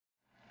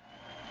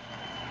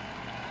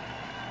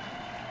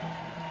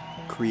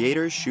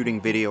Creators shooting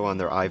video on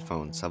their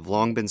iPhones have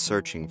long been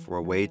searching for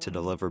a way to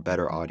deliver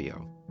better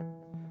audio.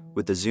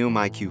 With the Zoom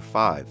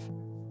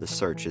iQ5, the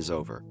search is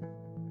over.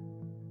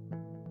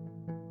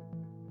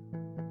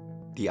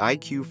 The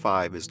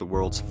iQ5 is the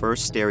world's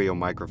first stereo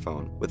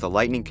microphone with a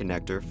lightning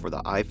connector for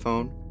the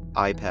iPhone,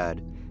 iPad,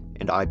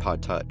 and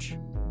iPod Touch.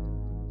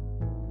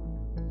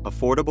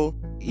 Affordable,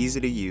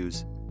 easy to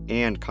use,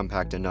 and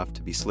compact enough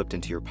to be slipped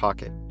into your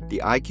pocket,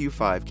 the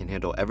iQ5 can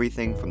handle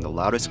everything from the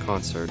loudest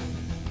concert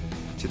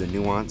to the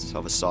nuance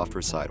of a soft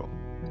recital.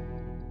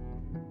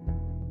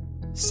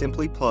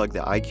 Simply plug the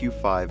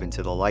iQ5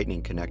 into the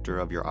lightning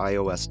connector of your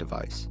iOS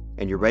device,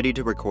 and you're ready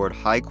to record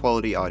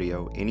high-quality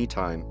audio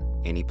anytime,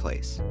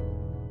 anyplace.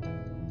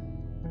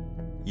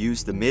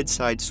 Use the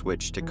mid-side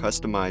switch to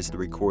customize the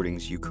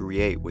recordings you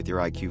create with your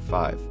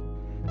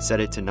iQ5. Set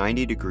it to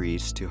 90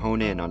 degrees to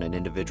hone in on an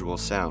individual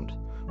sound,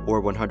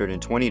 or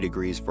 120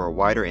 degrees for a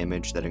wider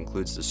image that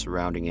includes the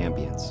surrounding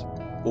ambience.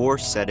 Or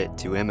set it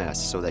to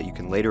MS so that you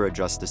can later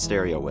adjust the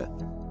stereo width.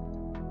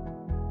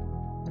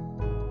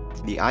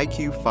 The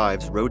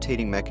iQ5's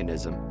rotating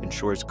mechanism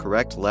ensures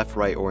correct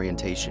left-right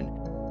orientation,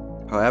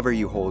 however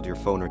you hold your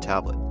phone or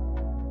tablet.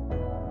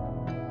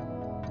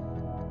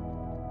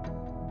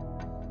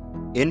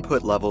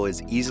 Input level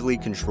is easily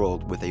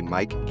controlled with a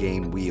mic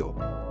gain wheel,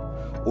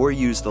 or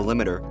use the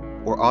limiter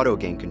or auto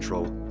gain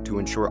control to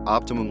ensure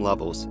optimum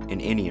levels in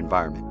any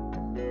environment.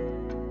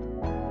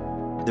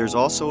 There's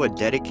also a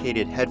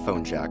dedicated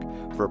headphone jack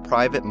for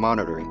private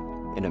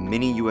monitoring and a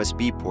mini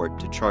USB port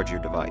to charge your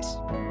device.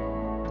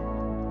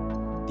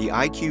 The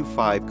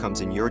iQ5 comes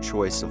in your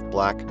choice of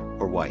black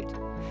or white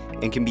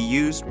and can be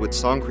used with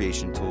song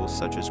creation tools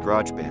such as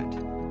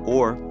GarageBand,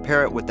 or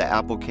pair it with the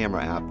Apple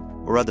Camera app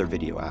or other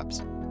video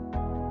apps.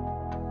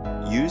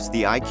 Use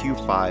the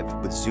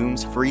iQ5 with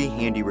Zoom's free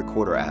Handy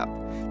Recorder app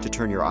to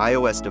turn your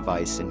iOS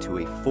device into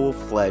a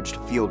full-fledged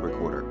field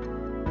recorder.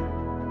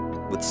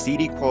 With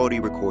CD quality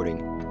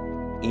recording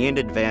and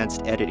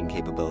advanced editing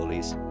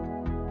capabilities,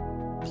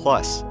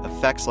 plus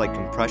effects like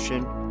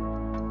compression,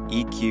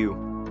 EQ,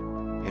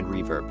 and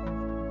reverb.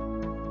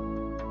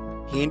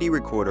 Handy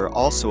Recorder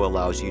also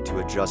allows you to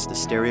adjust the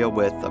stereo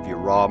width of your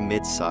raw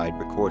mid-side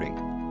recording,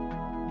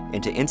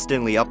 and to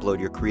instantly upload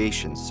your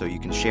creations so you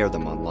can share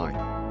them online.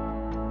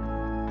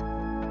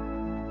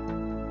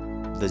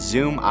 The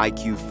Zoom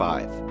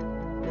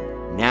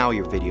iQ5. Now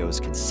your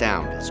videos can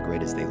sound as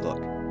great as they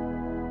look.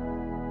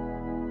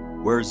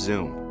 We're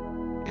Zoom,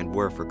 and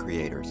we're for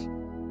creators.